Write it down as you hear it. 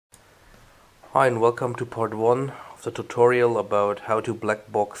Hi and welcome to part 1 of the tutorial about how to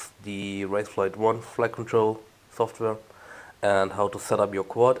black box the raceflight 1 flight control software and how to set up your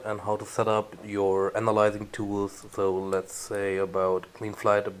quad and how to set up your analyzing tools. So let's say about Clean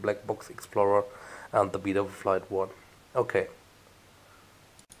Flight, Blackbox Explorer and the Betaflight 1. Okay,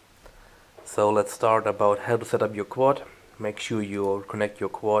 so let's start about how to set up your quad. Make sure you connect your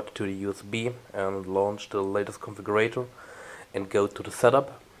quad to the USB and launch the latest configurator and go to the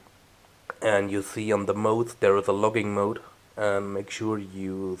setup. And you see on the modes there is a logging mode, and make sure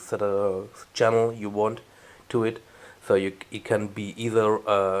you set a channel you want to it, so it can be either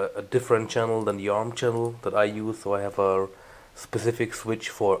a different channel than the ARM channel that I use, so I have a specific switch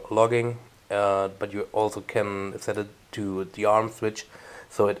for logging, but you also can set it to the ARM switch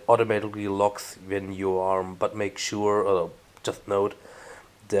so it automatically logs when you ARM, but make sure, just note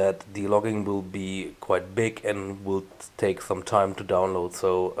that the logging will be quite big and will take some time to download,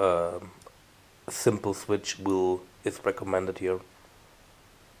 so a simple switch is recommended here.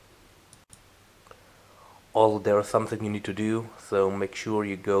 Also, there is something you need to do, so make sure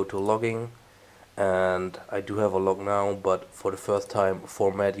you go to logging, and I do have a log now, but for the first time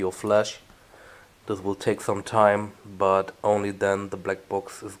format your flash. This will take some time, but only then the black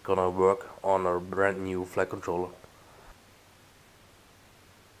box is gonna work on a brand new flight controller.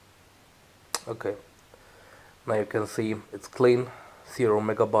 Okay, now you can see it's clean, 0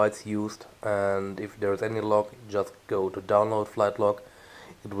 megabytes used, and if there's any log, just go to download flight log.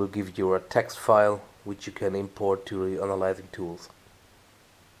 It will give you a text file which you can import to the analyzing tools.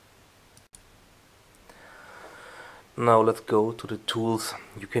 Now let's go to the tools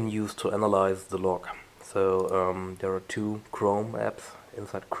you can use to analyze the log. So there are two Chrome apps.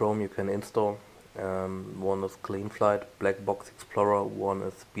 Inside Chrome you can install. One is Clean Flight Blackbox Explorer, one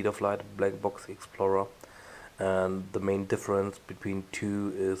is Betaflight Blackbox Explorer. And the main difference between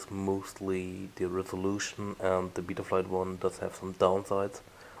two is mostly the resolution, and the Betaflight one does have some downsides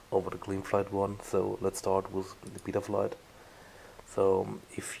over the Clean Flight one. So let's start with the Betaflight. So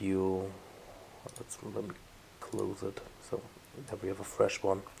if you, let me close it, so there we have a fresh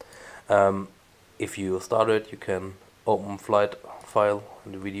one. If you start it, you can open flight file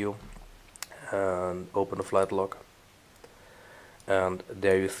in the video and open the flight log, and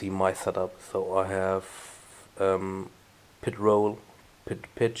there you see my setup. So I have pit roll, pit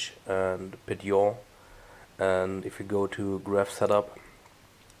pitch and pit yaw, and if you go to graph setup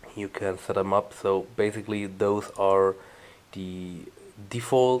you can set them up. So basically those are the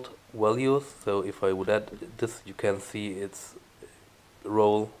default values. So if I would add this, you can see it's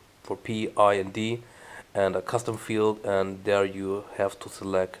roll for P, I and D and a custom field, and there you have to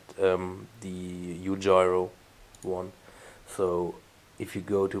select the U gyro one. So if you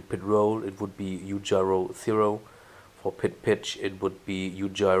go to pit roll, it would be U gyro 0. For pit pitch, it would be U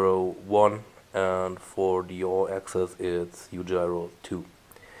gyro 1, and for the yaw axis, it's U gyro 2.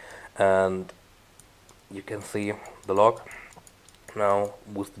 And you can see the log now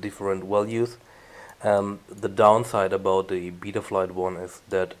with the different values. The downside about the Betaflight one is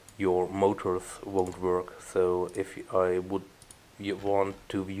that your motors won't work. So if I would want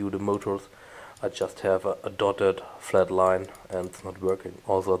to view the motors, I just have a dotted flat line and it's not working.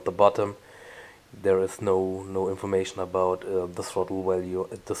 Also at the bottom there is no information about the throttle value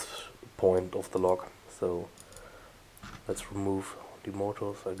at this point of the log. So let's remove the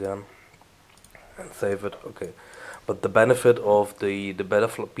motors again and save it. Okay, but the benefit of the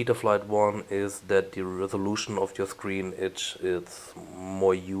Betaflight one is that the resolution of your screen it's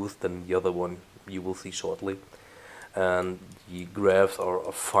more used than the other one you will see shortly, and the graphs are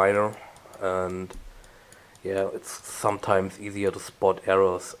finer, and yeah, it's sometimes easier to spot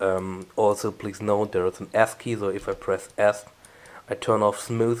errors. Also please note there is an S key, so if I press S I turn off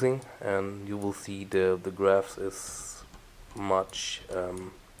smoothing and you will see the graphs is much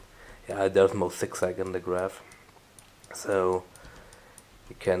yeah, there's no zigzag in the graph, so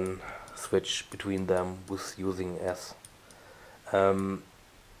you can switch between them with using S.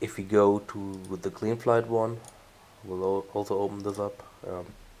 If we go to with the Clean Flight one, we'll also open this up,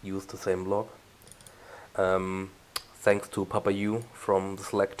 use the same log. Thanks to Papa U from the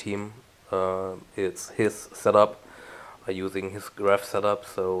Slack team, it's his setup, using his graph setup.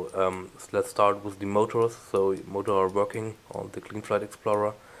 So let's start with the motors. So motors are working on the Clean Flight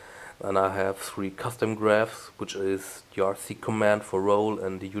Explorer, and I have 3 custom graphs, which is the RC command for roll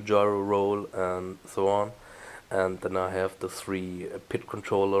and the U gyro roll and so on. And then I have the 3 pit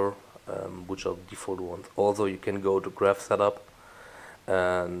controller, which are the default ones. Also you can go to graph setup,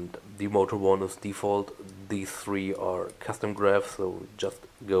 and the motor one is default. These 3 are custom graphs, so just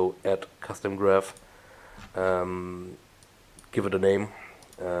go add custom graph, give it a name,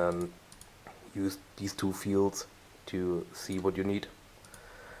 and use these two fields to see what you need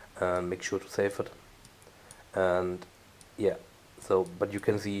and make sure to save it. And yeah, so but you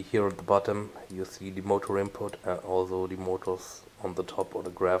can see here at the bottom you see the motor input, and also the motors on the top of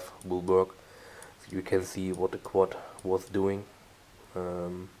the graph will work, so you can see what the quad was doing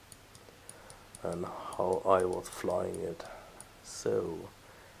and how I was flying it. So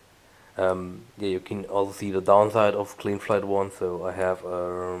yeah, you can also see the downside of Cleanflight 1. So I have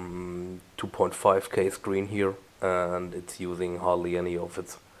 2.5K screen here, and it's using hardly any of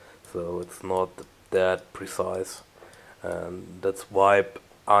it, so it's not that precise, and that's why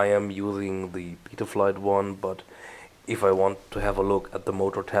I am using the Betaflight 1. But if I want to have a look at the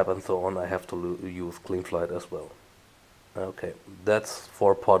motor tab and so on, I have to use Cleanflight as well. Okay, that's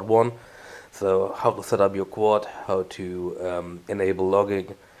for part 1. So how to set up your quad, how to enable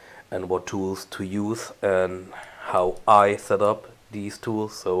logging, and what tools to use, and how I set up these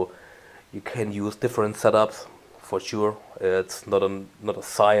tools. So you can use different setups for sure. It's not a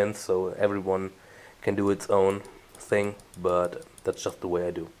science, so everyone can do its own thing, but that's just the way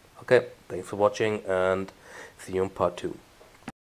I do. Okay, thanks for watching, and see you in part 2.